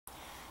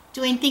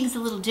doing things a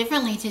little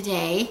differently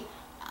today.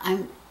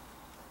 I'm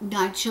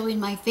not showing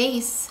my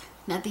face.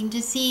 Nothing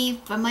to see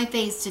from my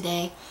face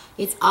today.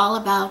 It's all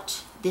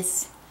about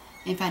this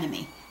in front of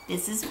me.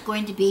 This is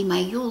going to be my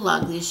Yule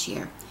log this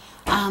year.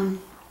 A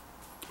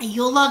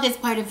Yule log is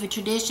part of a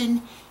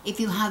tradition. If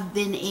you have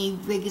been a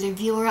regular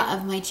viewer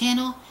of my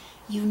channel,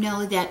 you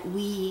know that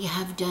we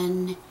have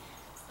done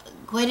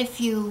quite a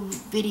few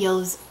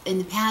videos in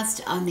the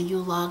past on the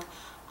Yule log.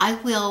 I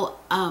will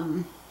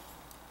I'll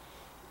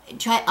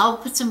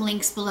put some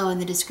links below in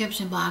the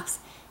description box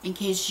in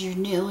case you're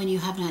new and you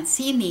have not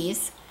seen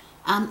these.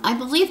 I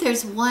believe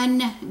there's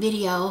one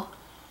video,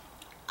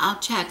 I'll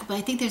check, but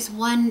I think there's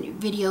one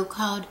video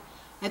called,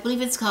 I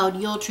believe it's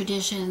called Yule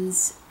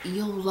Traditions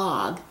Yule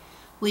Log,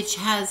 which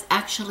has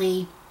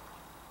actually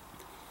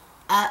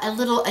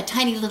a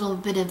tiny little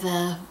bit of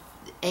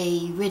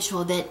a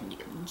ritual that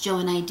Joe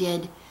and I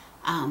did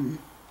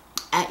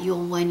at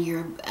Yule one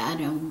year, I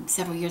don't know,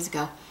 several years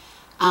ago.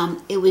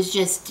 It was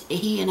just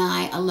he and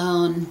I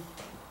alone.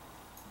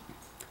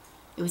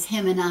 It was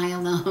him and I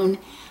alone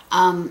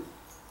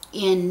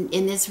in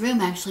this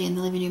room, actually, in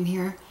the living room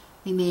here.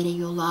 We made a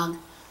Yule log.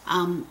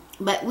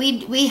 But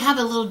we have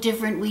a little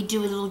different, we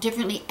do it a little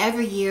differently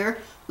every year.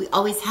 We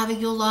always have a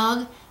Yule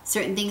log.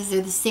 Certain things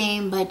are the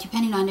same, but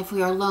depending on if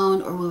we are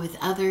alone or we're with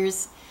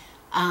others,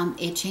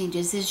 it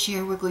changes. This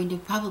year we're going to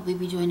probably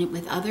be doing it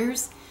with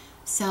others,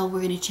 so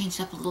we're going to change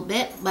it up a little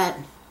bit, but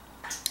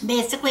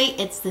basically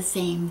it's the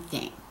same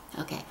thing.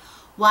 Okay,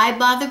 why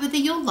bother with the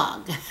Yule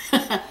log?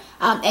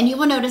 And you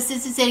will notice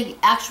this is an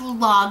actual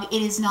log.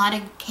 It is not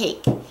a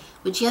cake,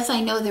 which, yes,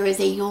 I know there is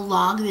a Yule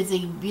log. There's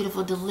a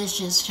beautiful,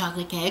 delicious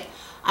chocolate cake.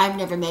 I've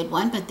never made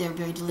one, but they're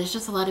very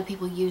delicious. A lot of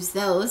people use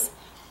those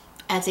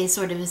as a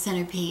sort of a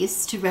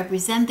centerpiece to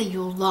represent the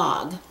Yule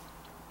log.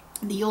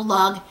 The Yule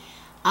log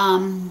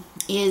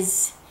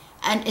is,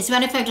 and as a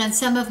matter of fact, on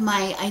some of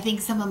my, I think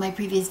some of my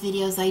previous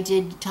videos, I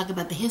did talk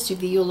about the history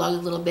of the Yule log a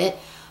little bit.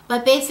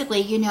 But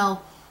basically, you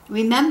know,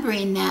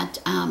 remembering that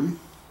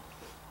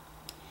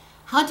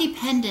how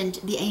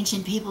dependent the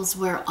ancient peoples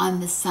were on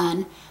the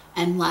sun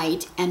and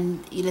light,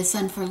 and the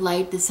sun for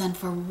light, the sun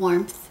for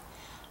warmth.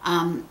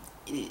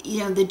 You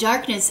know, the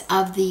darkness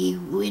of the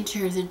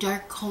winter, the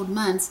dark, cold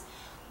months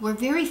were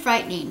very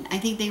frightening. I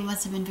think they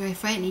must have been very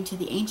frightening to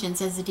the ancients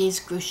as the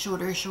days grew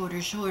shorter,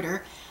 shorter,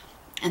 shorter,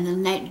 and the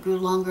night grew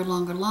longer,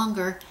 longer,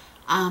 longer,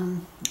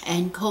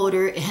 and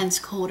colder, hence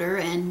colder,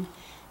 and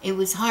it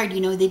was hard.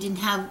 You know, they didn't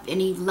have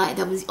any light.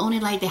 That was the only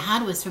light they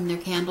had was from their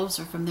candles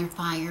or from their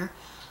fire,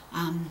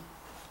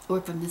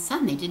 or from the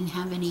sun. They didn't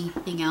have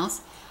anything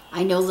else.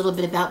 I know a little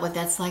bit about what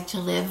that's like to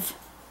live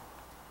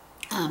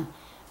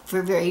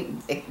for very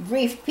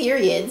brief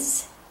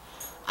periods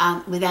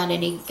without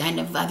any kind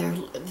of other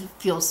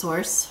fuel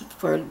source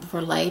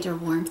for light or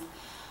warmth.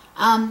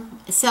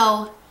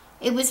 So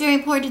it was very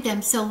important to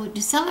them. So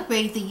to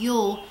celebrate the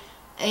Yule,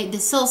 the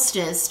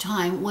solstice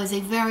time was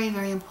a very,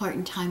 very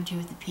important time to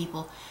the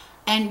people.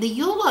 And the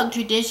Yule log,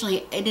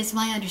 traditionally, it is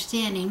my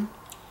understanding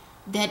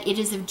that it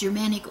is of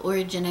Germanic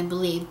origin, I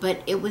believe,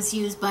 but it was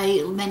used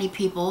by many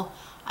people.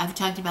 I've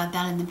talked about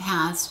that in the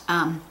past.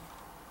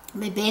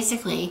 But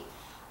basically,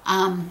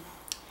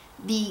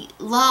 the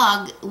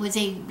log was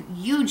a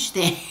huge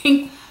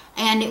thing,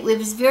 and it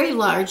was a very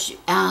large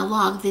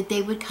log that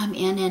they would come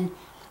in and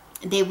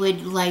they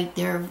would light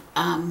their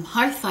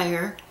hearth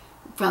fire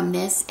from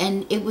this,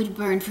 and it would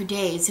burn for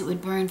days. It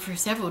would burn for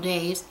several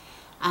days,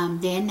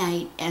 day and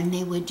night, and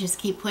they would just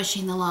keep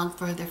pushing the log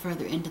further,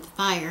 further into the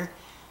fire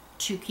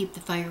to keep the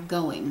fire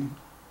going.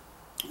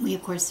 We,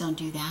 of course, don't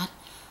do that.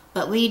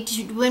 But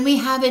when we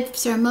have it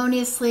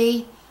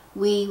ceremoniously,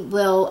 we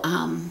will,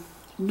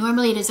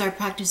 normally it is our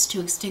practice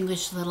to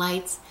extinguish the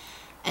lights.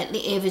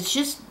 If it's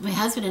just my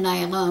husband and I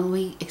alone,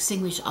 we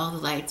extinguish all the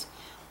lights.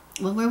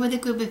 When we're with a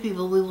group of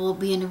people, we will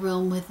be in a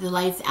room with the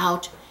lights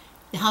out,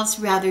 the house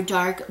rather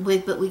dark,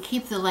 but we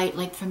keep the light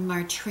like from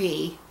our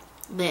tree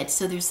lit.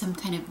 So there's some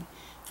kind of,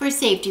 for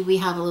safety, we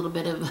have a little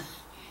bit of,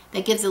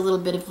 that gives a little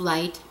bit of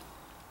light.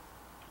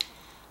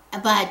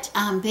 But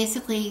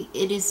basically,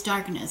 it is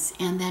darkness,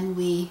 and then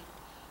we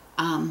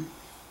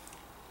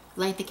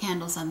light the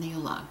candles on the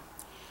Yule log,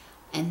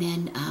 and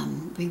then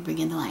we bring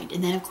in the light,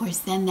 and then of course,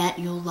 then that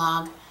Yule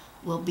log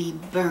will be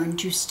burned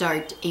to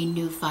start a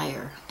new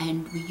fire.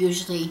 And we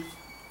usually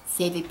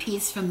save a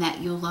piece from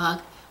that Yule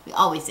log. We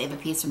always save a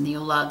piece from the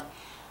Yule log,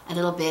 a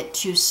little bit,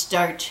 to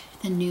start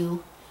the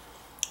new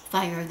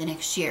fire of the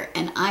next year.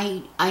 And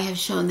I have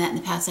shown that in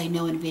the past. I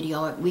know in a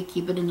video, we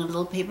keep it in a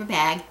little paper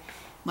bag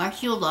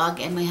marked Yule log,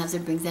 and my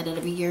husband brings that out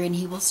every year, and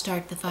he will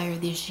start the fire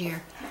this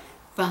year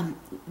from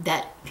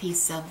that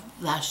piece of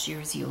last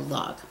year's Yule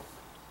log.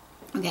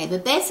 Okay,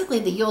 but basically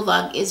the Yule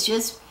log is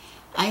just,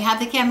 I have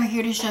the camera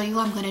here to show you.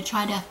 I'm going to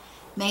try to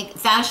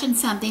fashion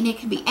something. It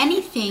can be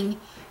anything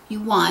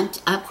you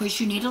want. Of course,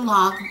 you need a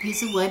log, a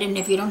piece of wood, and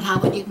if you don't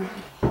have one, you can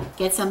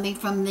get something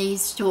from the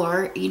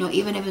store. You know,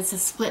 even if it's a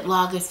split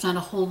log, it's not a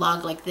whole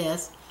log like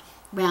this,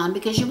 round,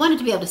 because you want it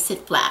to be able to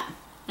sit flat.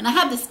 And I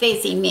have this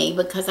facing me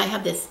because I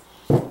have this,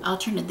 I'll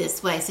turn it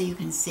this way so you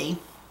can see.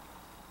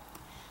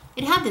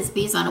 It had this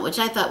bees on it, which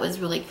I thought was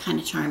really kind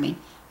of charming.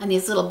 And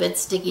these little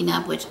bits sticking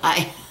up, which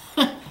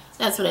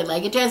that's what I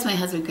like. It drives my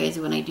husband crazy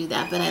when I do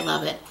that, but I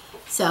love it.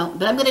 So,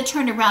 but I'm going to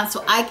turn it around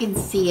so I can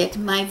see it,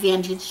 my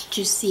vantage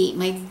to see,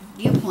 my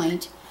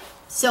viewpoint,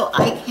 so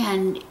I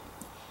can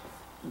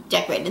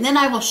decorate. And then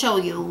I will show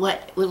you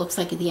what it looks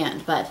like at the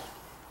end. But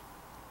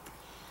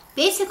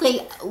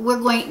basically,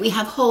 we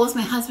have holes.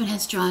 My husband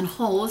has drilled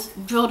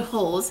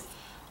holes,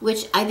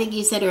 which I think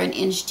he said are an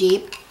inch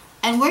deep.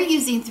 And we're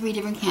using 3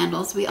 different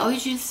candles. We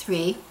always use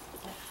 3.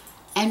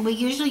 And we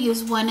usually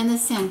use one in the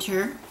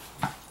center,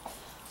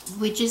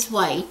 which is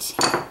white.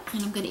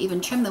 And I'm going to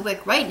even trim the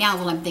wick right now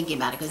while I'm thinking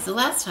about it, because the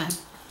last time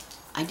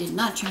I did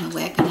not trim the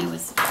wick and I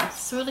was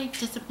sorely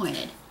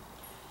disappointed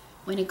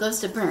when it goes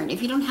to burn.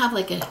 If you don't have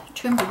like a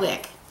trimmed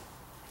wick,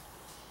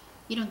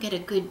 you don't get a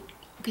good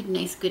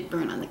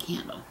burn on the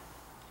candle.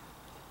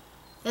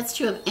 That's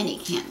true of any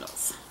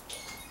candles,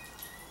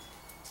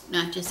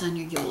 not just on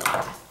your Yule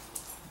Log.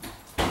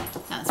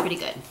 That's pretty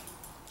good.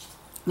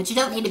 But you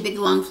don't need a big,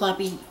 long,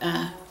 floppy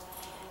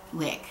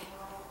wick.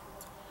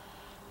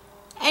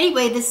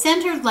 Anyway, the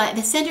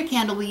center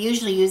candle we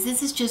usually use,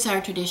 this is just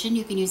our tradition.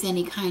 You can use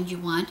any kind you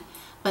want.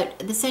 But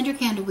the center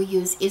candle we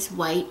use is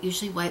white,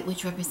 usually white,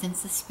 which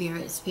represents the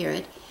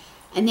spirit.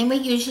 And then we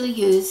usually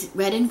use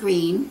red and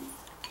green,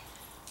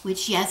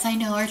 which, yes, I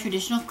know are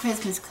traditional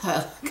Christmas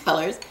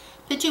colors.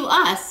 But to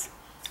us,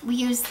 we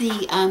use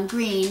the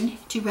green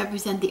to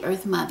represent the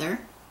Earth Mother.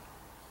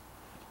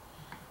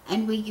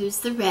 And we use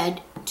the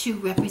red to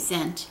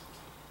represent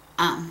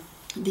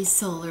the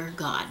solar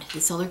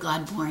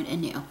god born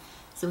anew.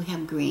 So we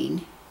have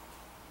green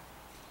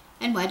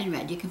and white and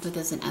red. You can put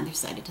those on either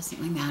side. It doesn't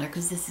really matter,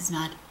 because this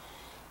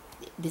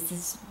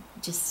is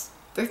just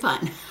for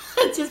fun.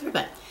 It's just for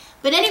fun.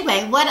 But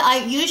anyway, what I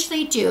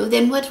usually do,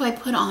 then what do I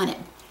put on it?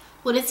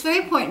 Well, it's very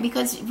important,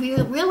 because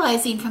we're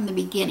realizing from the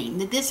beginning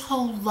that this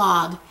whole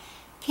log,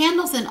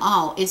 candles and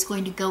all, is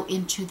going to go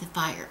into the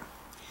fire.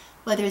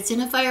 Whether it's in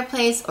a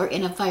fireplace or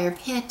in a fire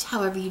pit,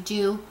 however you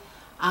do,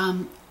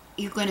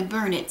 you're going to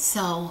burn it.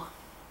 So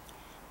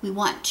we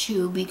want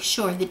to make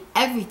sure that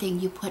everything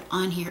you put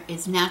on here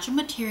is natural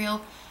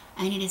material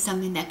and it is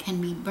something that can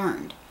be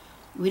burned.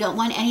 We don't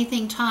want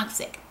anything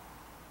toxic.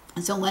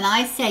 And so when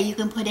I say you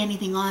can put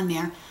anything on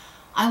there,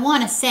 I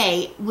want to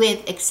say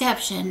with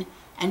exception,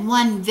 and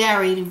one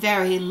very,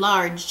 very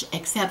large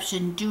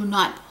exception, do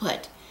not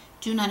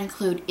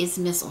include, is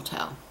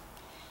mistletoe.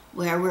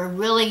 Where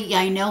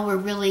I know we're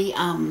really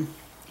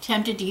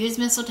tempted to use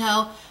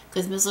mistletoe,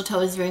 because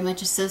mistletoe is very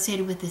much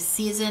associated with the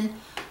season,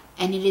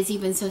 and it is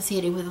even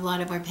associated with a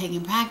lot of our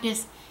pagan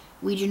practice.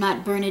 We do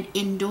not burn it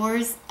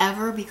indoors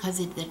ever, because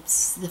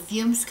the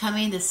fumes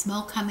coming, the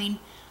smoke coming,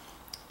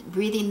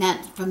 breathing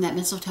that from that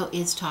mistletoe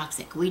is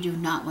toxic. We do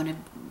not want to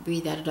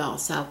breathe that at all.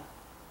 So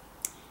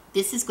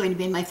this is going to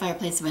be in my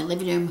fireplace in my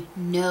living room.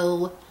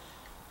 No,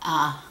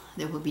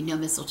 there will be no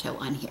mistletoe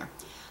on here.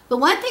 But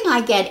one thing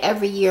I get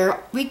every year,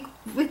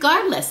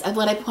 regardless of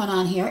what I put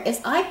on here, is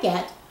I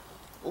get,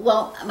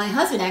 well, my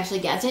husband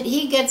actually gets it.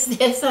 He gets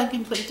this. I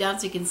can put it down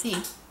so you can see.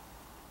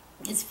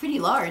 It's pretty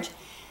large.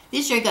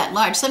 This year I got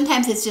large.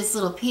 Sometimes it's just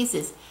little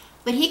pieces.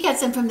 But he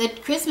gets them from the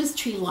Christmas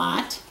tree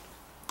lot.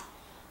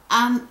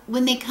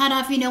 When they cut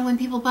off, when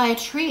people buy a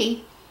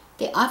tree,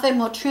 they often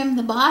will trim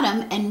the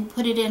bottom and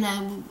put it in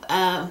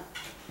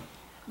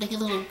like a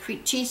little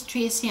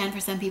tree stand for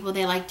some people.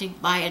 They like to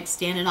buy it,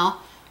 stand and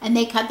all. And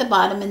they cut the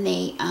bottom and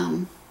they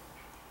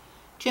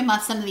trim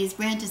off some of these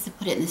branches to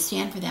put it in the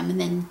stand for them,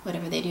 and then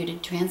whatever they do to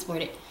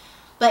transport it.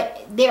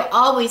 But they're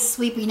always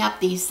sweeping up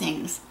these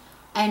things,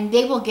 and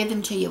they will give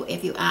them to you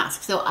if you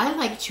ask. So I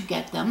like to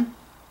get them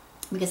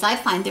because I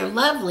find they're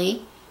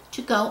lovely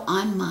to go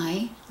on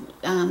my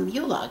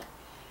Yule Log,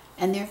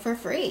 and they're for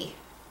free.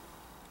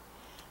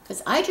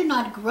 Because I do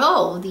not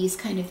grow these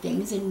kind of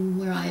things in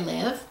where I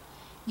live.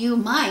 You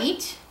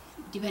might,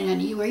 depending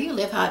on where you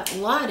live, have a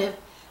lot of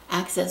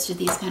access to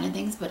these kind of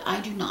things, but I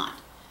do not.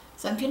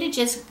 So I'm going to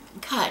just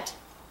cut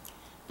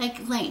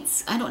like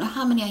lengths. I don't know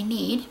how many I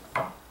need.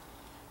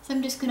 So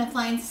I'm just going to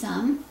find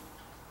some,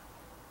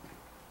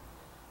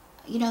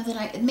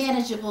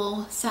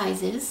 manageable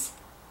sizes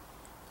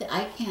that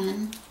I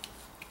can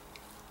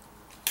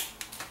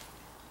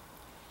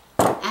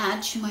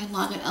add to my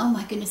log. And oh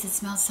my goodness, it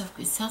smells so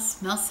good. It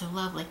smells so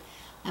lovely.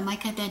 I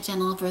might cut that down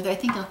a little further. I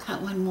think I'll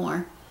cut one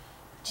more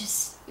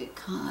just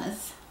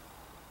because.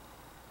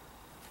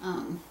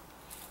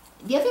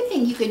 The other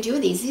thing you could do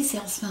with these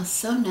all smell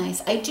so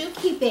nice. I do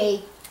keep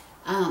a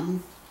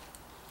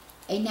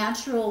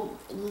natural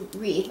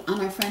wreath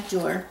on our front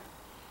door.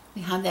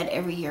 We have that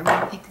every year.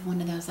 We'll pick one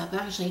of those up.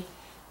 Actually,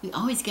 we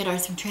always get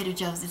ours from Trader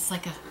Joe's. It's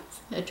like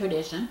a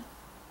tradition.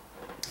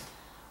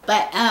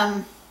 But,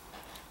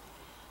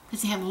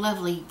 because they have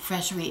lovely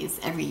fresh wreaths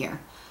every year.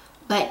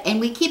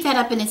 And we keep that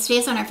up, and it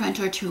stays on our front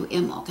door to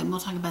Imbolc, and we'll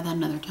talk about that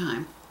another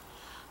time.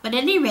 But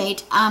at any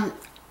rate, I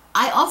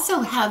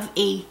also have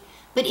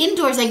but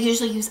indoors I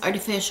usually use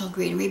artificial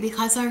greenery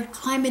because our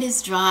climate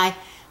is dry.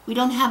 We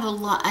don't have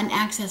an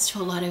access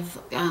to a lot of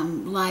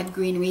live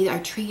greenery. Our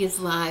tree is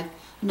live.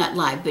 not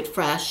live, but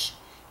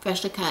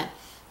freshly cut,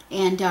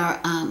 and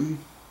are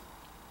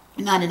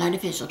not an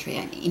artificial tree.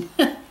 I mean,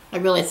 I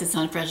realize it's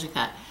not freshly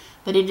cut,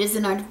 but it is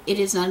not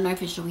an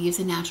artificial. We use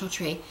a natural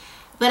tree.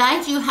 But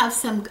I do have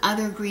some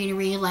other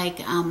greenery,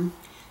 like a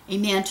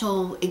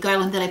mantle, a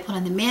garland that I put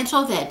on the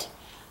mantle that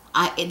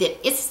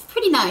it's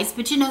pretty nice,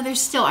 but you know,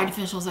 there's still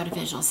artificial.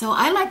 So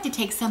I like to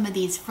take some of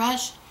these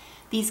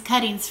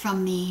cuttings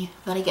from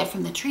that I get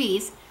from the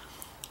trees,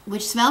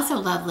 which smell so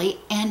lovely,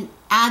 and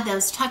add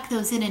those, tuck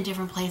those in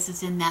different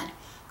places in that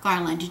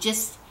garland to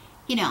just,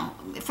 you know,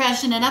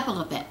 freshen it up a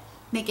little bit,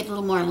 make it a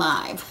little more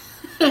alive.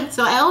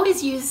 So I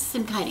always use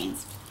some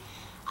cuttings.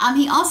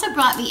 He also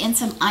brought me in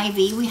some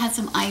ivy. We had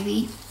some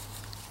ivy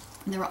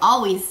and they were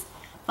always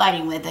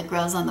fighting with that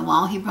grows on the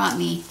wall. He brought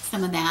me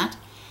some of that.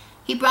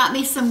 He brought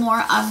me some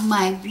more of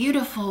my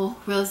beautiful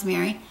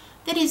rosemary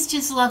that is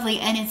just lovely,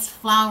 and it's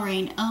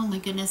flowering. Oh my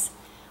goodness.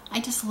 I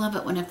just love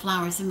it when it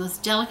flowers. The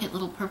most delicate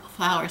little purple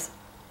flowers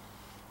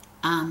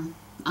on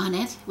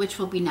it, which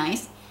will be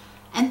nice.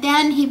 And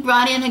then he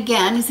brought in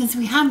again, since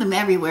we have them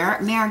everywhere,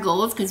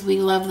 marigolds, because we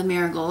love the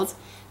marigolds.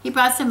 He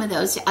brought some of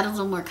those to add a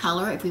little more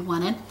color if we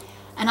wanted.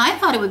 And I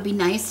thought it would be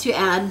nice to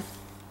add,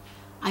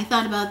 I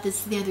thought about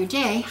this the other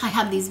day. I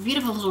have these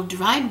beautiful little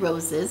dried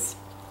roses,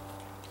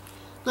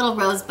 little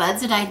rose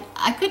buds that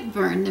I could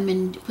burn them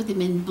and put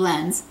them in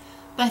blends.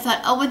 But I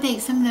thought, oh,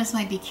 some of those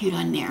might be cute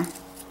on there.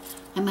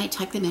 I might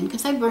tuck them in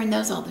because I burn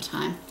those all the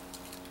time.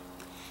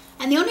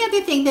 And the only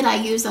other thing that I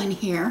use on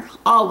here,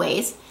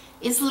 always,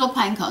 is little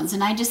pine cones.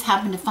 And I just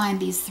happened to find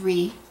these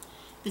 3.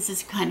 This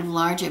is kind of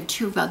large. I have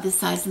 2 about this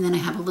size, and then I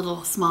have a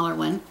little smaller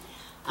one.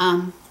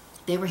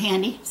 They were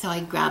handy, so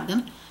I grabbed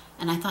them.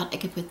 And I thought I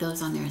could put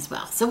those on there as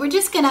well. So I'm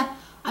just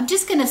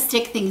gonna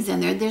stick things in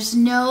there.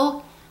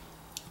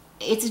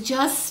 It's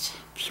just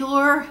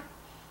pure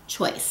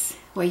choice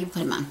where you put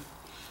them on.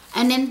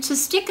 And then to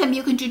stick them,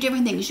 you can do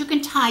different things. You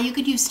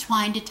could use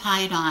twine to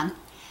tie it on.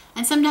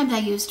 And sometimes I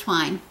use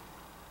twine.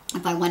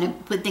 If I want to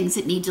put things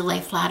that need to lay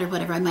flat or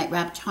whatever, I might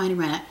wrap twine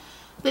around it.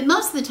 But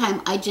most of the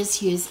time, I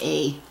just use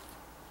a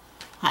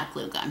hot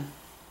glue gun,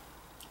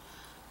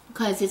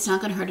 because it's not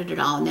going to hurt it at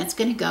all. And that's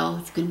going to go,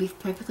 it's going to be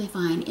perfectly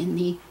fine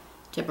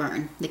to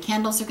burn. The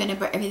candles are going to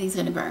burn, everything's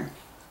going to burn.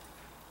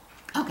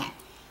 Okay,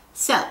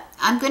 so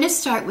I'm going to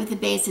start with the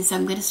basis.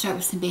 I'm going to start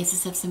with some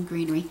basis of some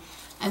greenery.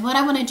 And what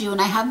I want to do,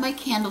 and I have my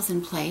candles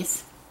in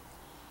place,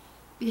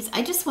 because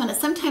I just want to,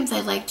 sometimes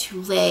I like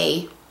to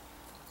lay,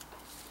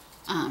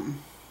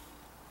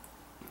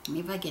 maybe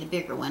if I get a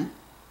bigger one,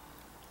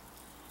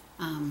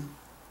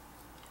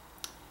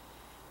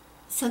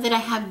 so that I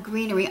have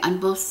greenery on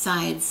both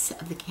sides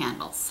of the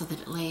candles, so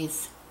that it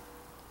lays,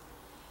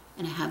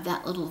 and I have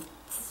that little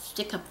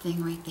stick-up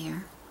thing right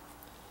there.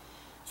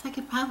 So I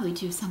could probably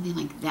do something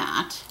like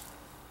that,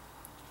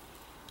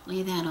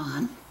 lay that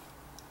on.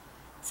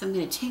 So I'm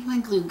going to take my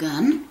glue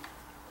gun.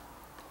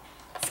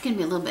 It's going to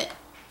be a little bit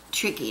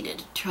tricky to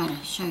try to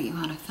show you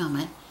how to film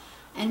it.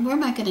 And where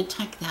am I going to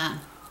tuck that?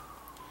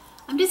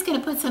 I'm just going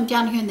to put some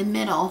down here in the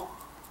middle.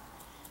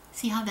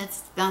 See how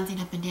that's bouncing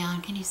up and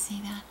down? Can you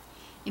see that?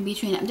 In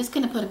between, I'm just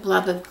going to put a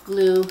blob of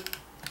glue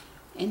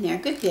in there, a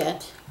good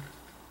bit.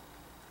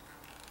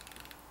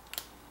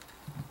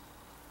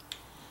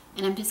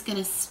 And I'm just going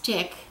to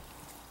stick,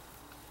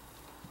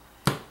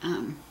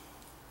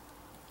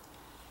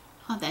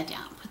 hold that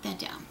down, put that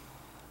down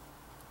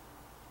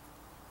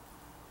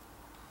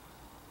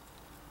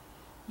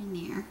in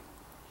there.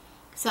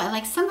 So I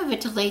like some of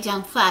it to lay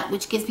down flat,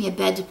 which gives me a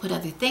bed to put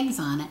other things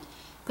on it.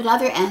 But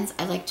other ends,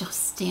 I like to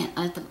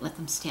let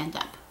them stand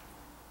up.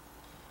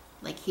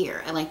 Like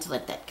here, I like to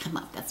let that come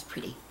up. That's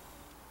pretty.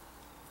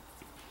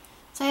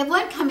 So I have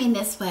one coming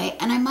this way,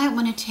 and I might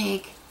want to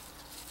take,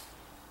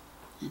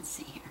 let's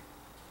see here,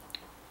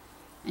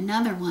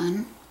 another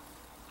one,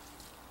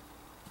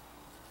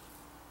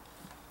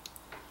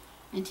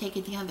 and take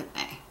it the other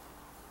way.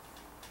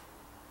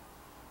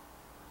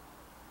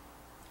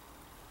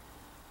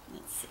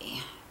 Let's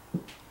see.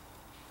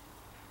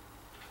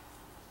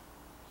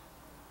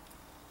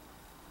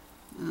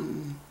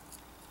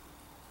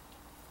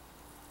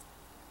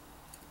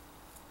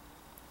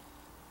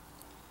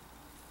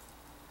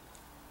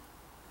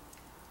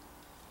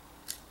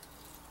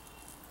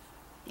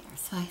 There,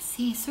 so I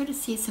sort of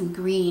see some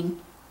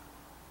green.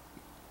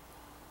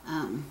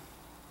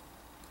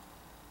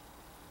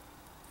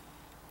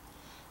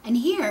 And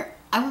here,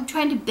 I'm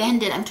trying to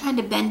bend it. I'm trying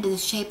to bend the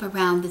shape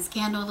around this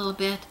candle a little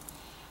bit.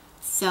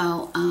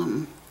 So,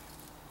 I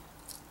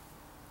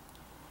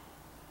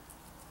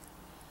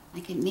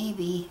could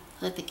maybe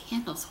let the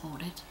candles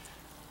hold it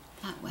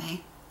that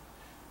way.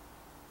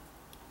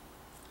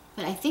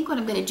 But I think what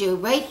I'm going to do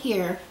right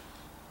here,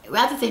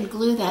 rather than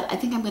glue that, I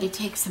think I'm going to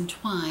take some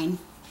twine,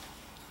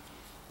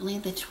 lay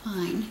the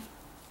twine,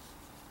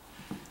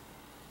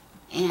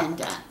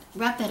 and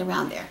wrap that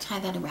around there, tie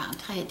that around,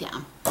 tie it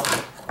down.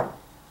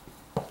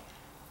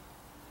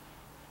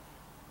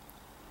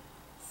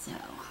 So,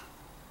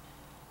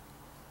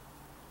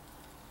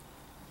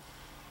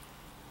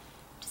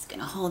 just going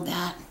to hold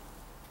that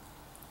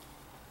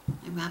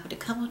and wrap it a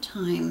couple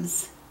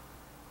times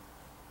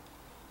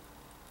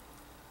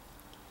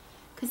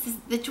because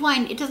the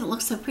twine, it doesn't look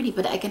so pretty,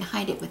 but I can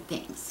hide it with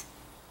things.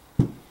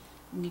 I'm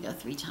gonna go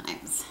 3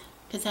 times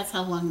because that's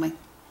how long my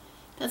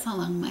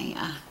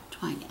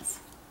twine is.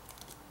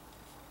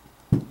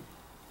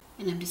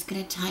 And I'm just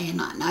gonna tie a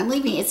knot. Now I'm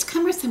leaving, it's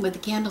cumbersome with the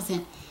candles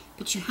in,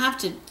 but you have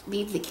to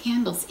leave the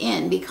candles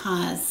in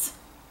because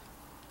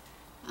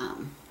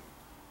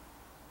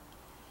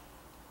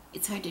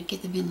it's hard to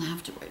get them in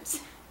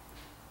afterwards.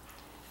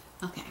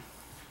 Okay.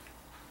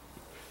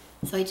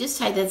 So I just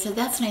tied that, so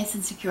that's nice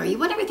and secure. You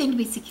want everything to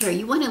be secure.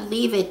 You want to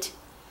leave it,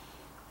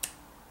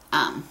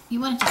 you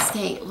want it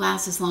to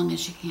last as long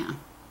as you can.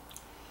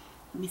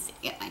 Let me see,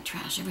 get my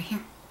trash over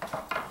here.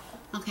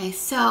 Okay,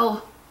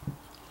 so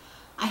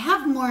I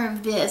have more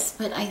of this,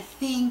 but I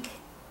think,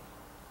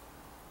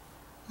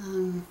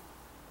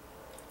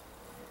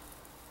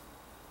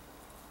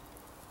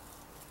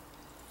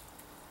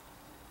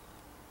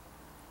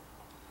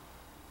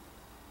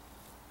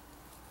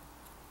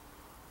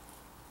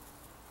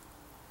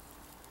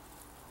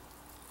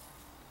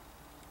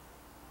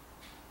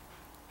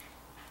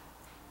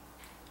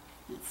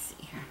 let's see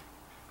here.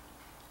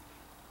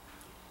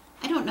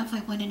 I don't know if I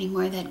want any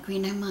more of that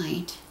green. I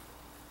might.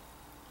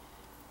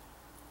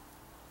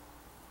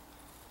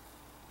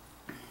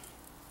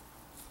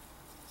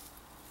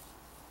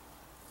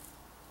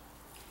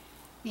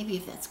 Maybe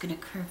if that's going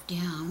to curve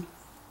down.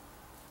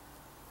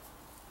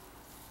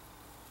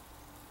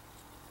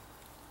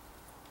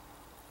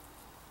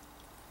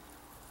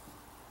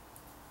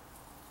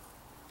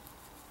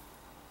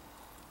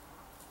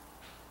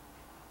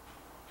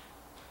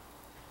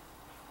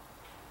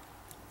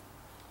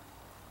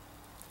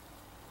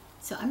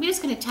 So I'm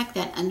just going to tuck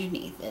that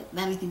underneath it.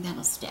 Then I think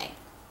that'll stay.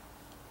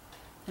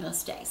 That'll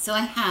stay. So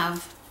I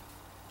have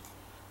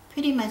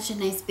pretty much a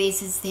nice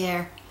basis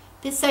there.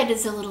 This side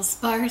is a little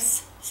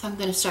sparse, so I'm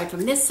going to start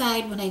from this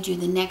side when I do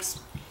the next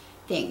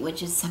thing,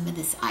 which is some of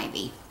this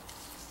ivy.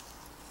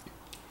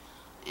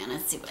 And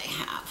let's see what I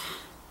have.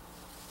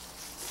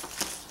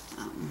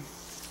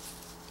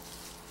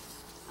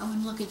 I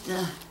want to look at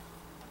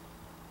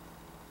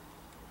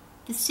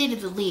the state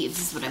of the leaves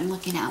is what I'm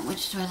looking at.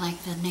 Which do I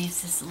like the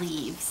nicest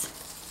leaves?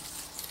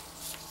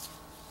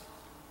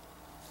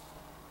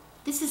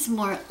 This is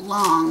more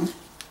long.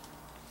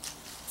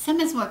 Some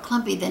is more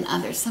clumpy than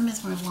others. Some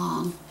is more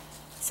long.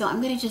 So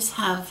I'm going to just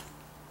have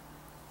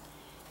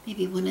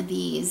maybe one of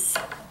these.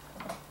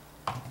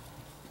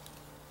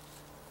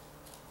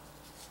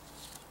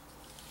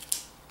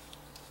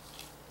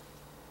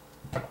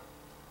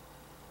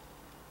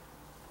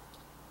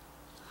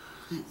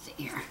 Let's see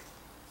here.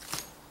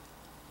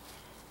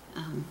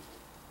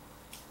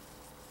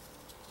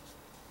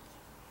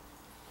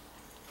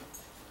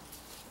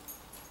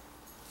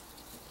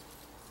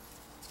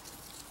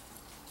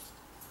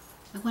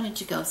 I wanted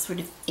to go sort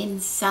of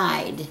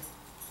inside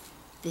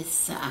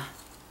this,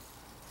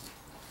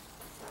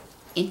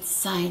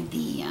 inside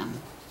the, I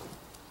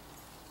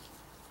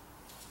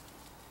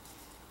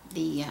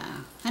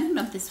don't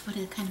know if this, what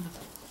kind of a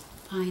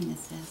pine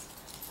this is.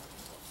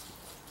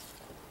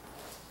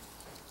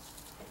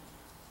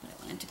 But I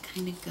wanted to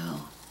kind of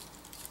go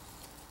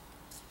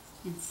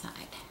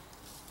inside.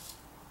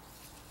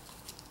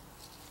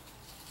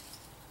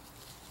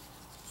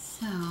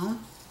 So,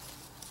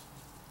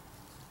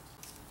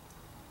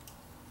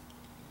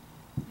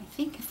 I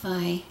think if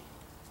I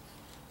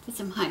put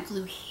some hot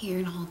glue here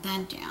and hold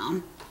that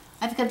down,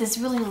 I've got this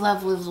really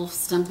lovely little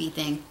stumpy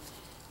thing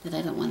that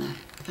I don't want to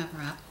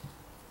cover up.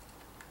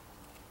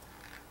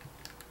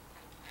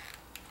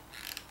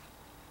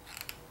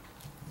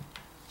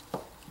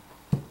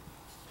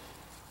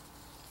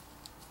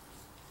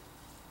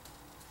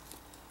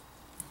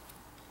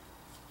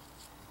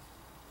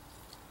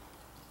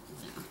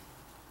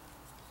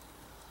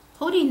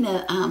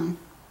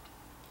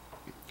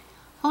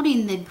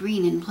 Holding the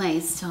green in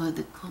place so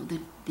the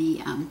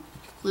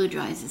glue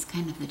dries is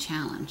kind of the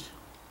challenge.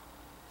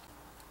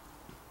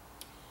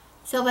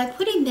 So by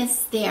putting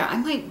this there, I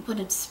might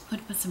put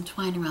some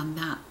twine around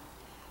that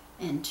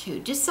end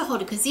too, just to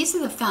hold it, because these are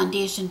the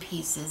foundation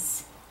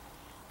pieces.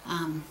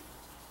 On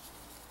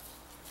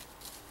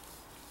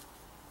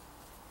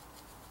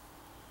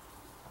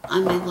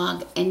my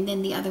log, and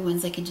then the other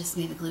ones I can just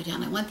maybe glue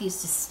down. I want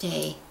these to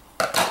stay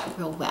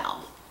real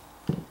well.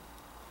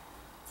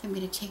 So I'm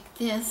going to take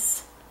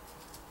this.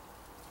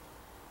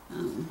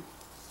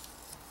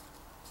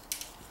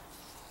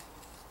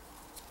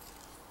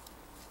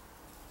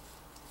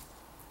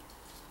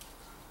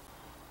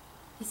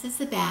 This is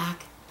the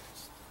back.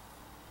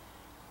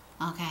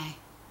 Okay.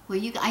 Well,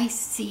 I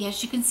see,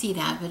 as you can see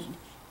that, but you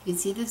can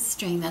see the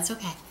string. That's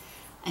okay.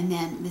 And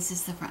then this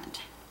is the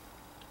front.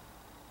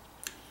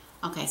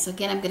 Okay, so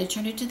again, I'm going to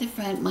turn it to the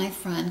front, my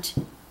front,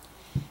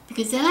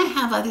 because then I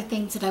have other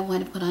things that I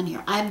want to put on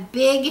here. I have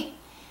big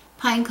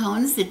pine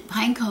cones. The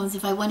pine cones,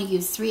 if I want to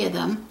use 3 of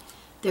them,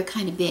 they're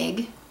kind of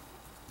big.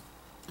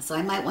 So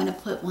I might want to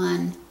put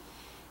one.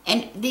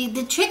 And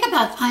the trick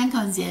about pine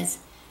cones is,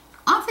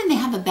 often they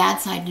have a bad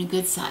side and a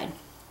good side.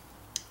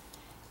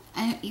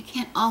 You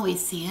can't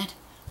always see it,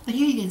 but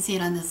here you can see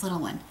it on this little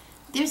one.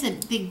 There's a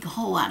big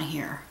hole out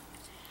here.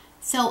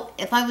 So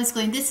if I was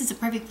going, this is a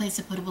perfect place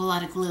to put a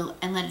lot of glue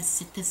and let it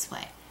sit this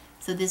way.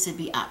 So this would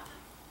be up.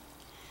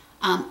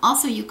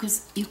 Also, you could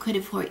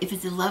if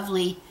it's a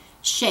lovely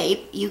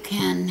shape, you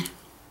can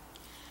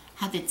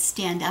have it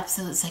stand up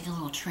so it's like a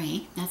little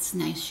tree. That's a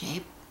nice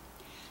shape.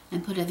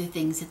 And put other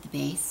things at the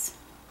base.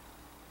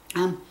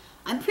 I'm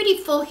pretty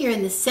full here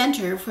in the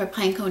center for a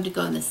pine cone to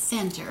go in the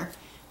center.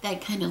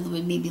 That kind of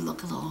would maybe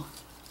look a little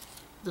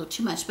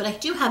too much. But I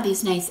do have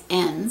these nice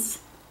ends.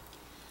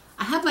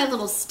 I have my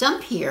little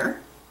stump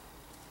here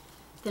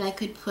that I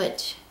could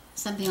put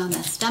something on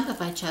that stump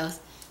if I chose.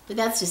 But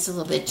that's just a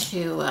little bit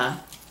too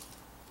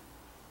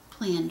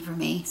planned for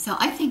me. So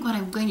I think what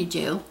I'm going to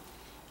do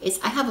is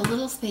I have a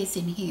little space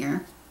in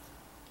here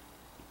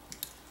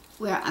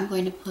where I'm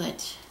going to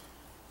put,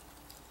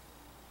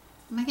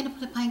 am I going to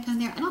put a pine cone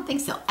there? I don't think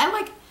so.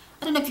 I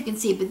don't know if you can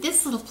see, but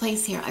this little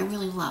place here, I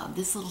really love.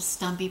 This little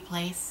stumpy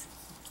place.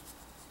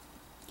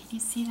 Can you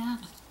see that?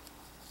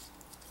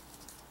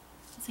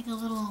 It's like a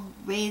little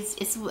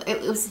raised,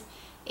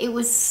 it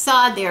was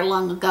sawed there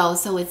long ago,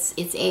 so it's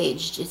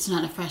aged. It's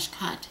not a fresh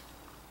cut.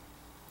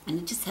 And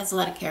it just has a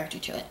lot of character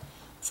to it.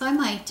 So I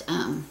might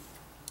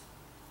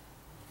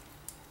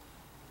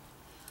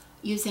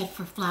use that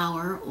for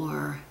flower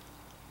or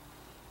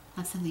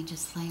have something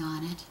just lay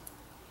on it.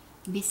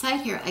 And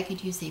beside here, I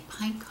could use a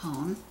pine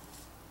cone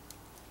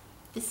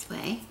this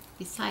way,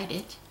 beside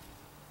it.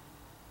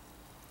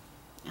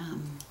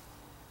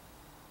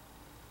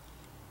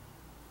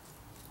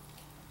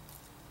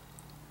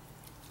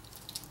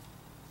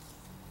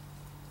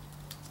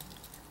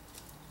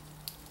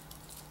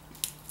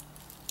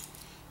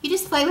 You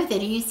just play with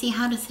it and you see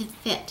how does it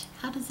fit.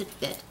 How does it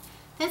fit?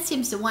 That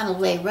seems to want to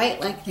lay right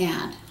like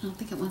that. I don't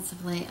think it wants to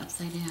lay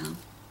upside down.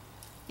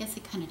 Yes,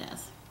 it kind of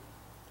does.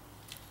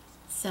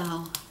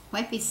 So,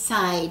 right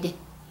beside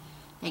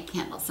that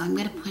candle. So I'm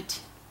going to put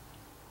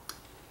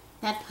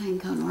that pine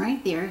cone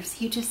right there.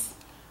 So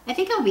I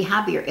think I'll be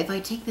happier if I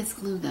take this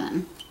glue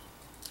gun.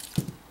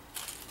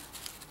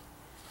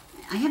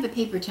 I have a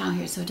paper towel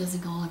here so it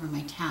doesn't go all over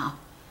my towel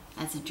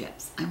as it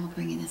drips. I will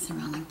bring this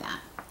around like that.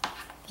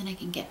 Then I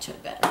can get to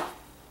it better.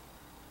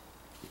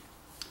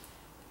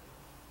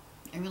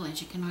 I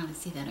realize you can hardly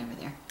see that over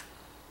there.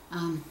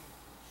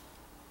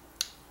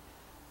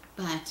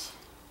 But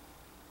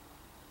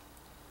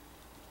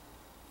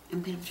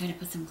I'm going to try to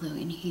put some glue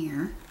in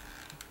here.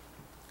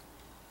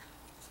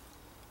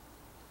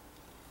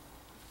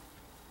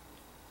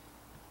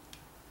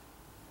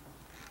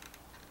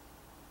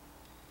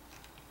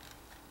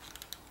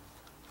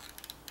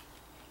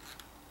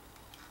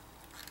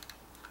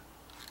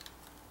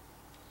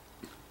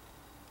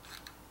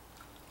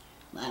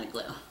 A lot of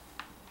glue.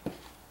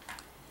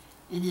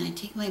 And then I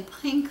take my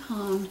pine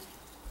cone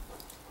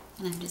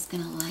and I'm just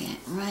going to lay it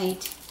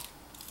right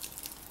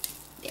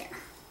there.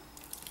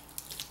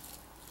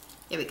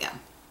 There we go.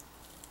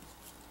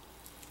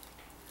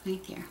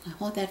 Right there. I'll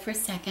hold that for a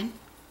second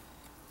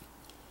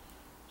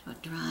so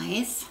it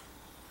dries.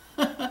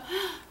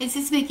 Is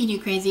this making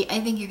you crazy? I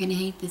think you're going to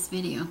hate this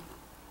video.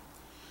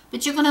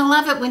 But you're going to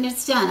love it when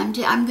it's done.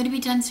 I'm going to be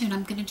done soon.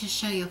 I'm going to just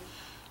show you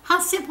how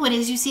simple it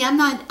is. You see,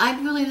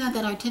 I'm really not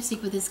that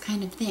artistic with this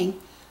kind of thing.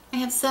 I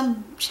have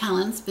some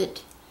talents,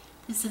 but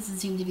this doesn't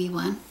seem to be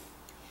one.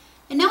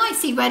 And now I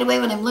see right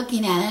away when I'm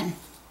looking at it.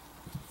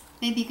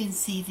 Maybe you can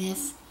see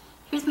this.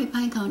 Here's my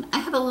pine cone. I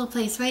have a little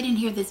place right in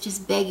here that's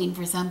just begging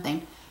for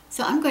something.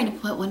 So I'm going to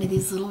put one of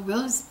these little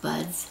rose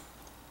buds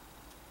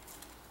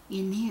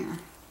in there.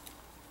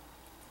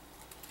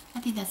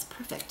 I think that's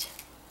perfect.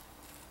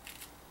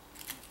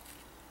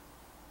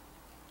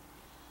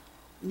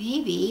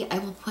 Maybe I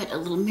will put a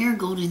little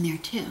marigold in there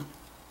too.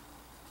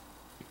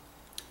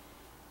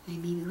 I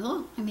maybe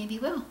will, I maybe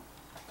will.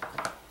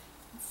 Let's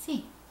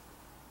see.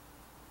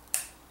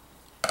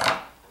 If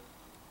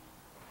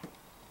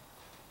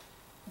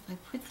I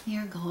put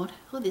marigold,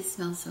 oh, this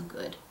smells so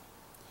good.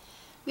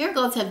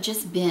 Marigolds have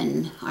just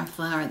been our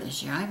flower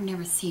this year. I've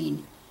never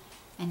seen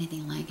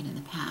anything like it in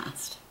the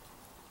past.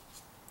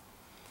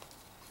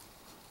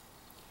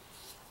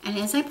 And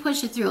as I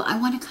push it through, I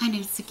want to kind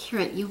of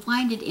secure it. You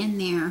wind it in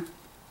there.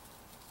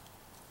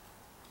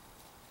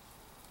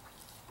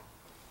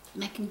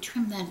 And I can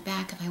trim that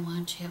back if I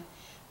want to.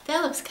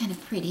 That looks kind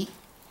of pretty.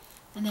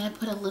 And then I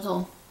put a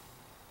little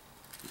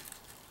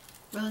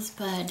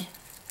rosebud.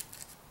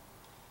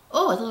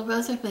 Oh, a little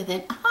rosebud with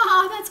it.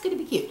 Ah, that's going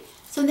to be cute.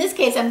 So in this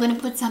case, I'm going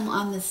to put some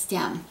on the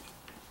stem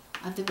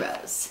of the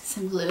rose.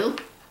 Some glue.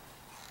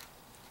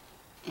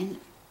 And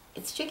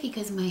it's tricky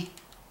because there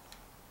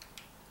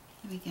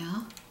we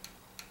go.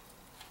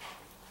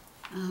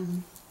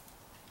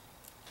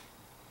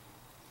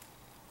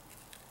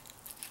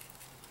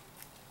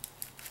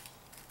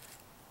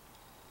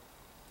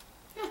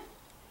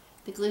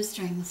 The glue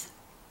strings.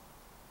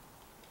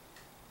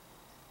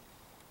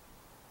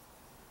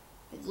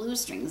 The glue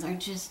strings are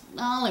just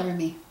all over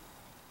me.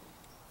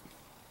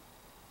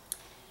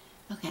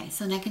 Okay,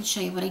 so now I can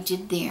show you what I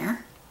did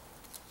there.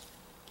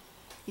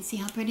 You see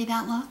how pretty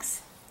that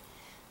looks?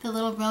 The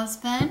little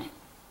rosebud.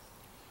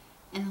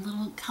 and a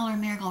little color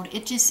marigold.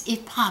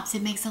 It pops.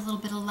 It makes a little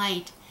bit of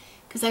light.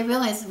 Because I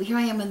realize here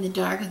I am in the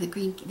dark with the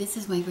green. This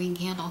is my green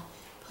candle.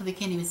 Probably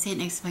can't even see it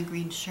next to my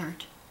green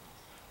shirt.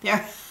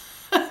 There.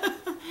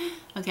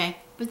 Okay.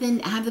 But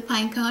then I have the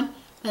pine cone.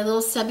 My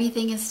little stubby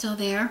thing is still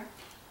there.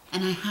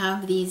 And I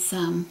have these,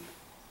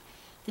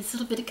 this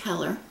little bit of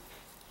color.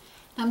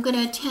 I'm going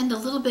to attend a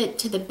little bit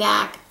to the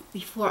back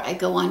before I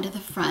go on to the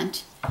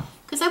front.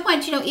 Because I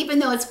want, you know, even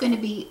though it's going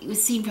to be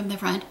seen from the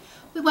front,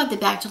 we want the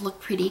back to look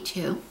pretty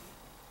too.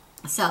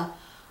 So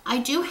I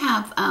do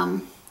have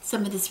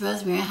some of this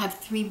rosemary. I have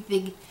 3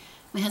 big,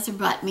 my husband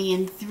brought me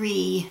in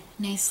 3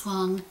 nice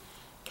long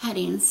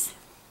cuttings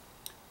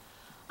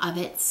of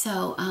it.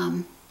 So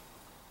I'm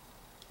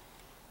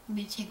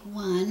going to take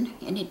one,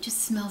 and it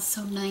just smells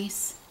so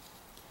nice.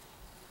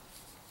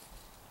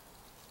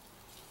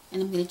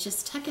 And I'm going to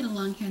just tuck it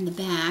along here in the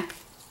back.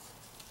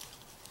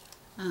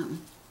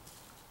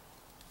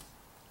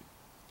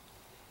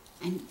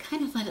 And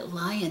kind of let it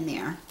lie in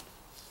there.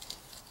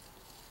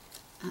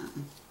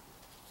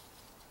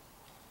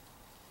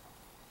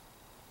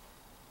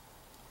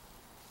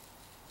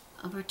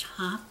 Over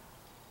top.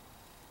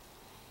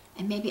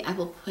 And maybe I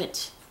will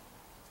put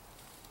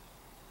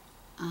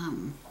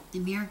the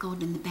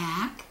marigold in the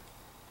back.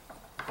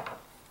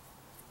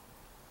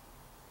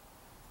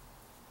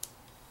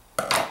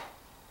 I'm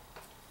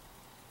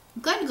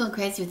kind of going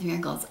crazy with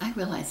marigolds. I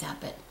realize that,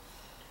 but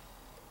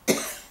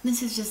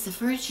this is just the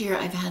first year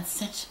I've had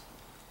such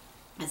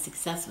a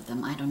success with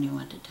them. I don't even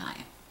want to tell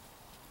you.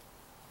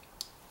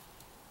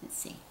 Let's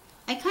see.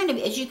 I kind of,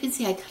 as you can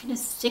see, I kind of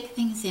stick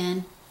things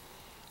in.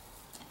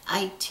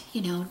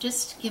 You know,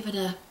 just give it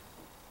a,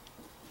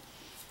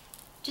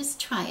 just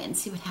try it and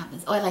see what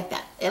happens. Oh, I like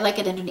that. I like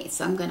it underneath,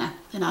 so I'm gonna,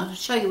 and I'll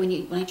show you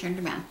when I turn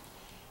it around.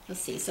 You'll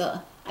see.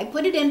 So I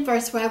put it in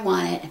first where I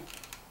want it,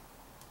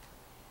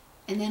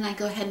 and then I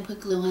go ahead and put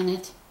glue on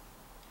it.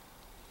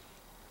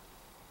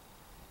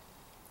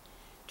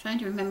 Trying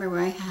to remember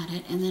where I had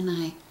it, and then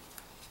I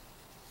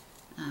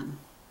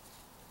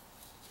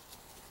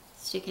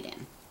stick it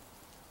in.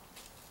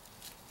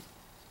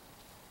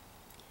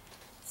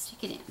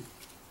 Stick it in.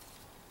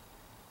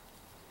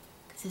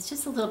 Because it's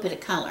just a little bit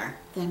of color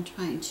that I'm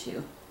trying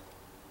to,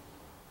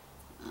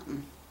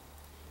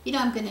 you know,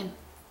 I'm going to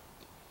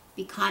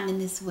be caught in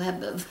this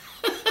web of,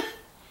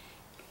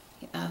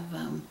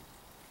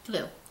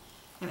 glue.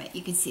 All right,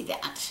 you can see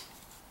that.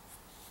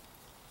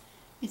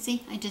 You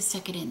see, I just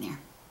stuck it in there.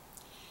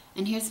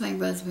 And here's my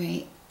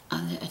rosemary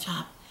on the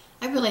top.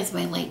 I realize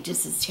my light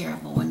just is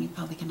terrible when you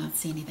probably cannot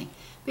see anything.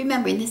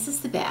 Remember, this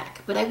is the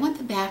back, but I want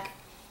the back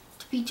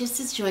to be just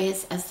as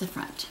joyous as the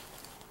front.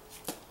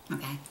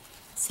 Okay,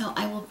 so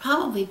I will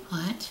probably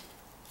put,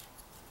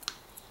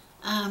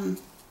 I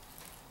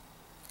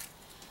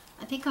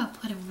think I'll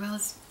put a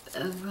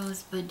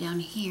rosebud down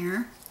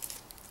here.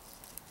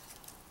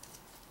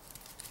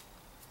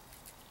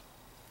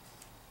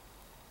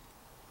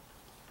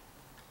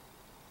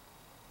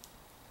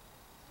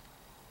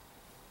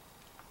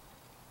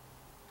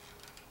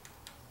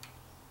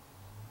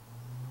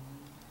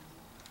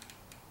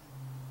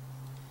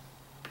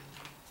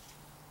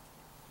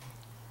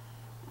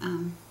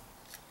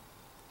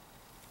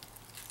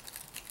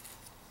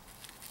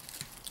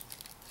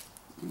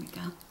 There we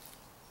go.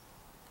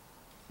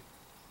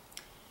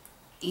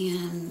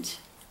 And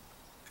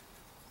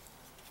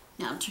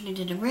now turning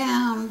it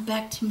around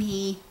back to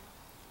me,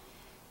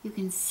 you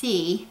can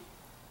see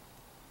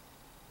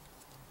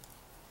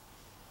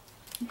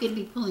I'm going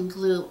to be pulling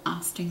glue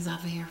off strings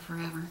off of here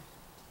forever.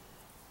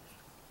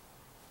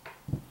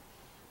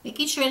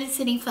 Making sure it's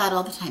sitting flat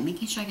all the time,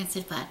 making sure I can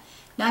sit flat.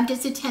 Now I'm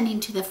just attending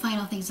to the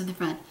final things on the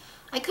front.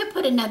 I could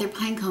put another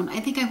pine cone.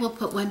 I think I will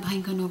put one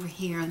pine cone over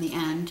here on the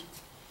end.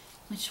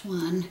 Which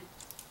one?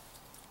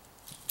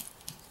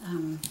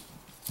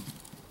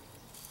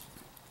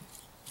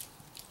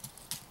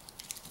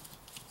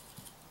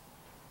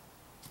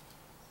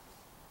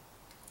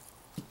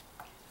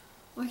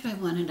 Where do I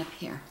want it up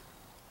here?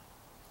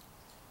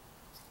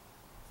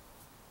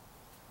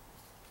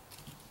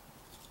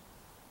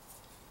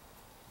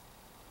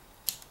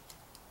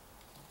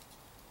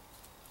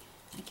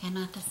 I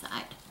cannot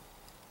decide.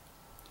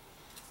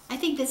 I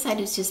think this side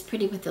is just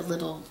pretty with the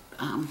little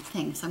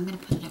thing, so I'm going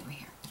to put it over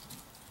here.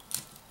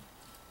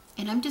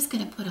 And I'm just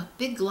going to put a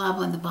big glob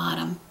on the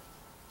bottom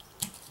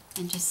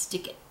and just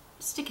stick it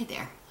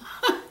there.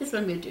 That's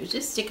what I'm going to do, is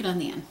just stick it on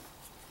the end.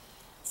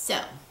 So,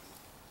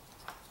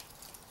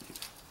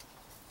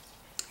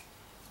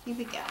 here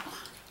we go.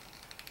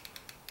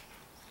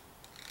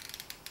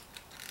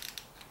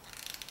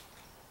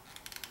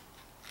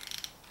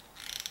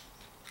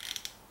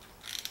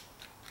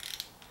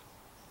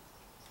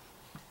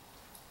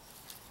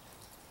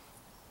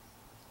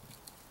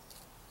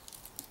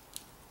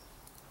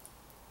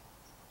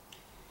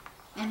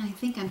 And I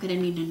think I'm going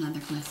to need another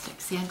glue stick.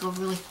 See, I go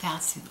really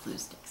fast through the glue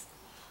sticks.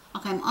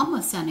 Okay, I'm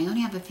almost done. I only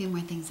have a few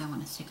more things I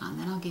want to stick on.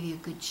 Then I'll give you a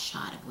good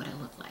shot of what I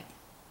look like.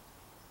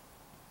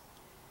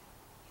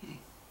 Okay.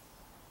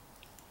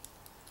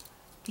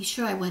 Be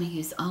sure I want to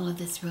use all of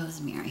this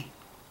rosemary,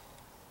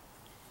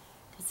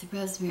 because the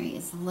rosemary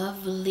is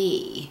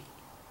lovely.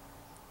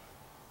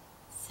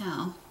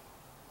 So,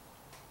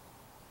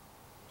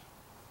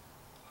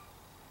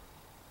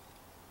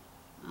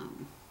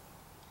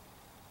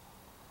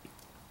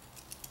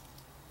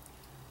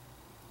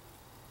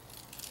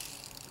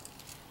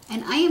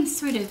 and I am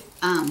sort of,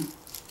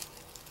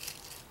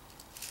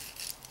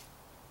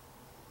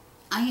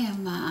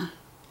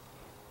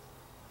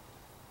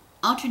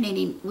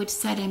 alternating which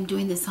side I'm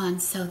doing this on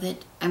so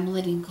that I'm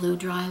letting glue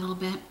dry a little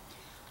bit.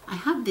 I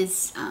have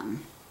this,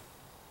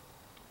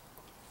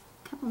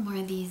 couple more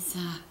of these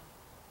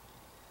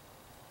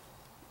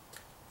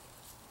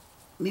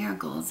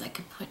marigolds I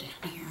could put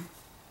in here.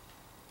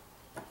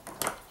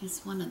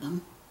 Here's one of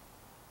them.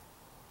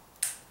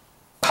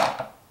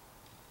 Because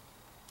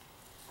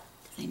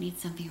I need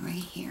something right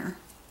here.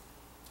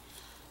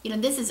 You know,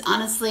 this is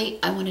honestly,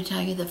 I want to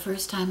tell you, the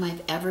first time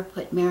I've ever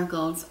put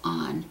marigolds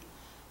on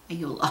a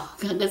Yule log.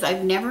 Because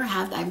I've never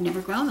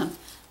grown them.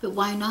 But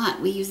why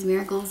not? We use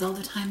marigolds all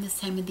the time this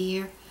time of the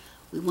year.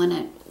 We want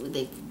to,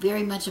 they're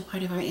very much a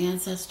part of our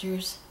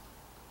ancestors.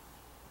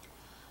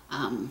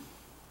 Why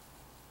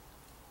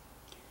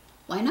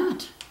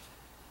not?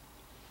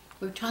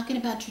 We're talking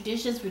about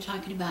traditions. We're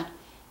talking about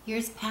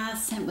years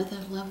past sent with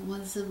our loved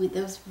ones, with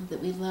those that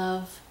we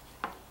love.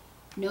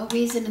 No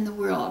reason in the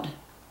world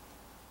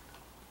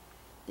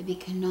that we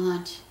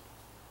cannot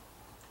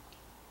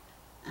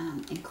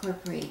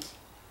incorporate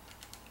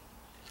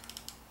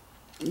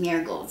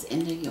marigolds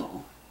into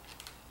Yule.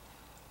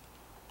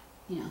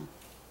 You know,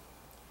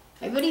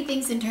 everybody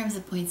thinks in terms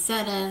of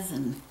poinsettias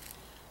and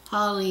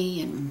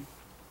holly and,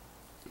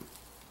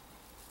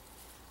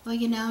 well,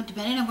 you know,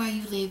 depending on where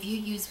you live,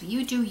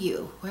 you do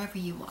you, wherever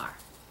you are.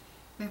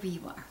 Wherever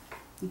you are.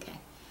 Okay.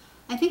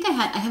 I think I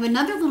have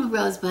another little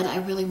rosebud I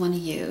really want to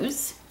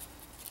use.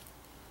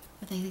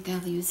 But I think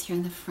I'll use here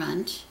in the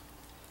front.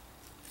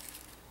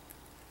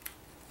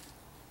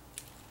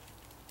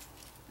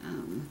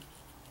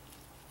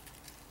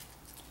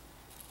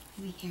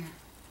 Maybe here.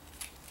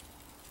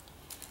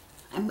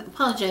 I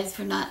apologize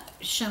for not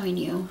showing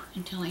you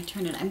until I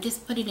turn it. I'm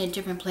just putting it in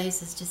different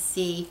places to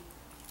see.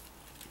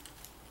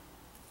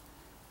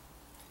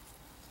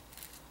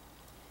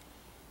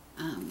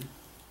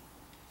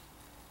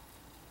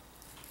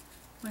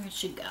 Where it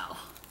should go.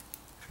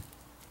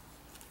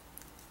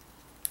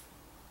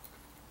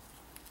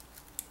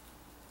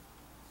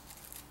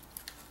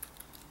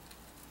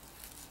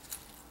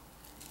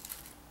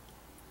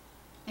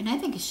 And I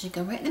think it should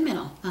go right in the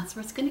middle. That's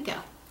where it's going to go.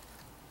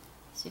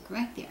 It should go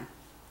right there.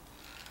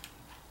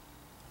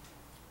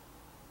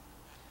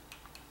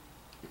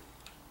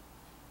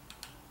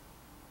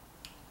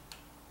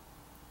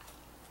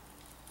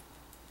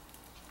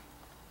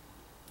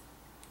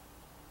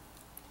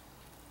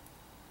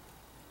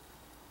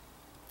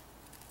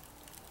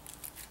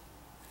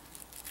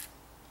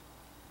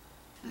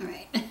 All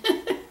right.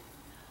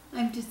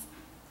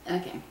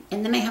 Okay.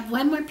 And then I have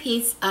one more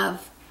piece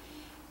of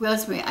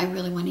rosemary I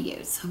really want to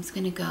use. So I'm just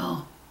going to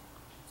go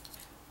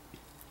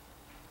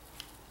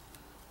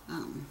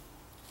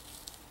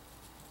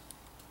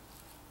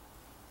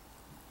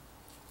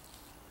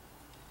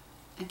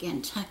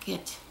again, tuck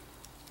it.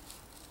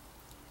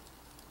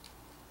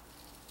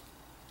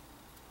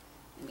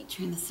 Let me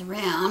turn this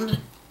around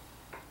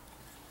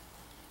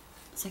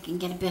so I can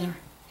get a better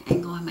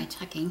angle on my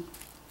tucking.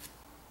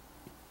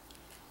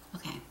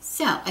 Okay,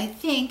 so I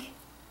think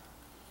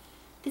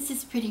this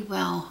is pretty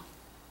well.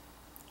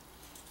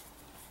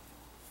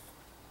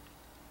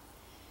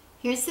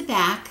 Here's the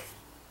back.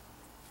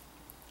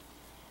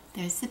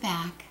 There's the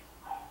back.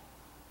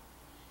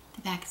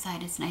 The back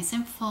side is nice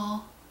and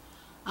full.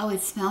 Oh,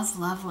 it smells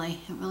lovely.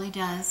 It really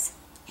does.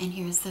 And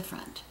here's the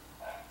front.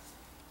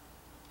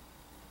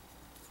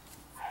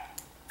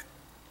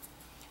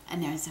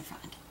 And there's the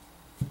front.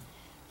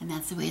 And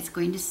that's the way it's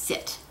going to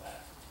sit.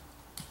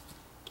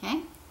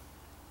 Okay?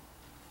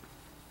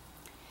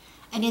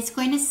 And it's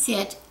going to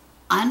sit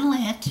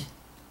unlit.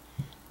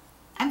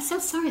 I'm so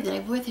sorry that I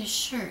wore this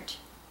shirt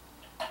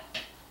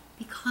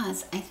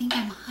because I think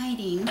I'm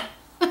hiding,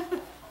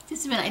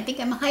 just a minute, I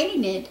think I'm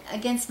hiding it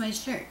against my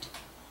shirt.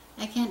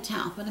 I can't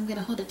tell, but I'm going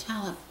to hold a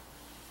towel up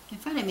in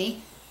front of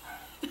me.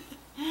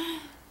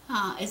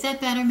 Is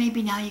that better?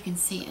 Maybe now you can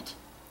see it.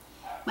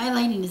 My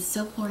lighting is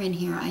so poor in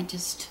here, I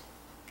just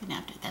gonna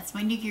have to, that's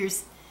my New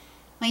Year's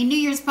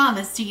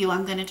promise to you.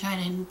 I'm going to try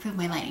to improve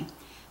my lighting.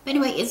 But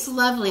anyway, it's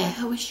lovely.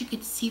 I wish you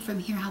could see from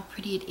here how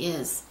pretty it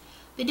is.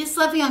 But it's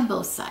lovely on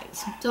both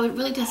sides. So it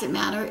really doesn't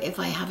matter if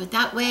I have it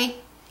that way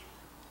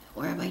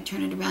or if I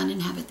turn it around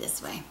and have it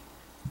this way.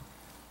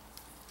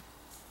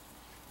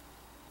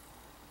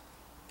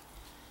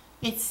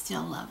 It's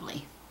still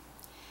lovely.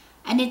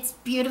 And it's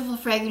beautiful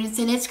fragrance,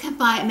 and it's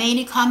made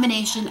a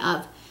combination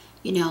of,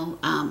 you know,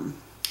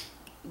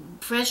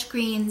 fresh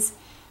greens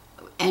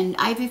and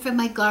ivy from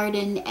my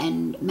garden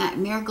and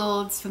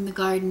marigolds from the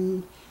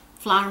garden,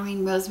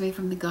 flowering rosemary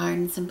from the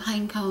garden, some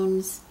pine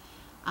cones,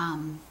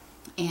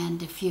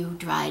 and a few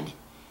dried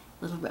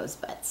little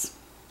rosebuds.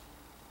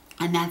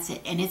 And that's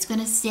it. And it's going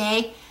to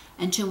stay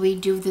until we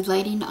do the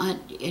lighting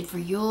on it for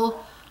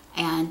Yule.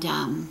 and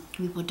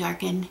we will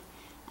darken,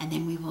 and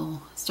then we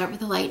will start with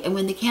the light. And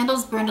when the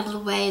candles burn a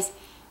little ways,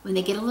 when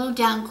they get a little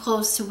down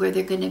close to where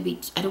they're going to be,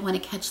 I don't want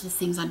to catch these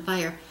things on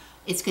fire,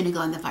 it's going to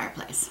go in the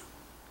fireplace.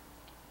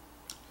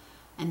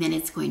 And then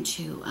it's going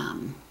to,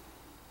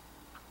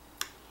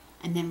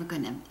 and then we're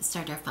going to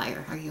start our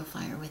fire, our Yule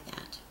fire with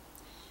that.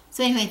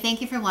 So anyway,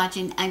 thank you for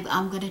watching.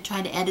 I'm going to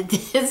try to edit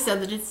this so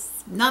that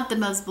it's not the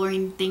most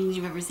boring things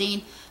you've ever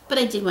seen, but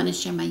I did want to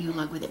share my Yule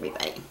log with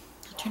everybody.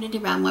 I'll turn it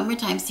around one more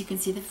time so you can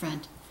see the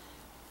front.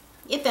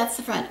 If that's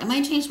the front, I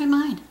might change my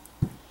mind.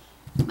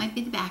 It might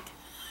be the back.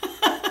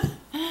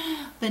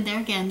 But there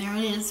again, there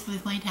it is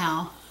with my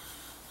towel.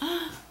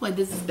 Boy,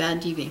 this is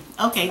bad TV.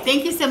 Okay,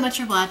 thank you so much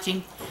for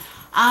watching.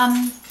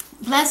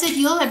 Blessed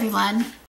Yule, everyone.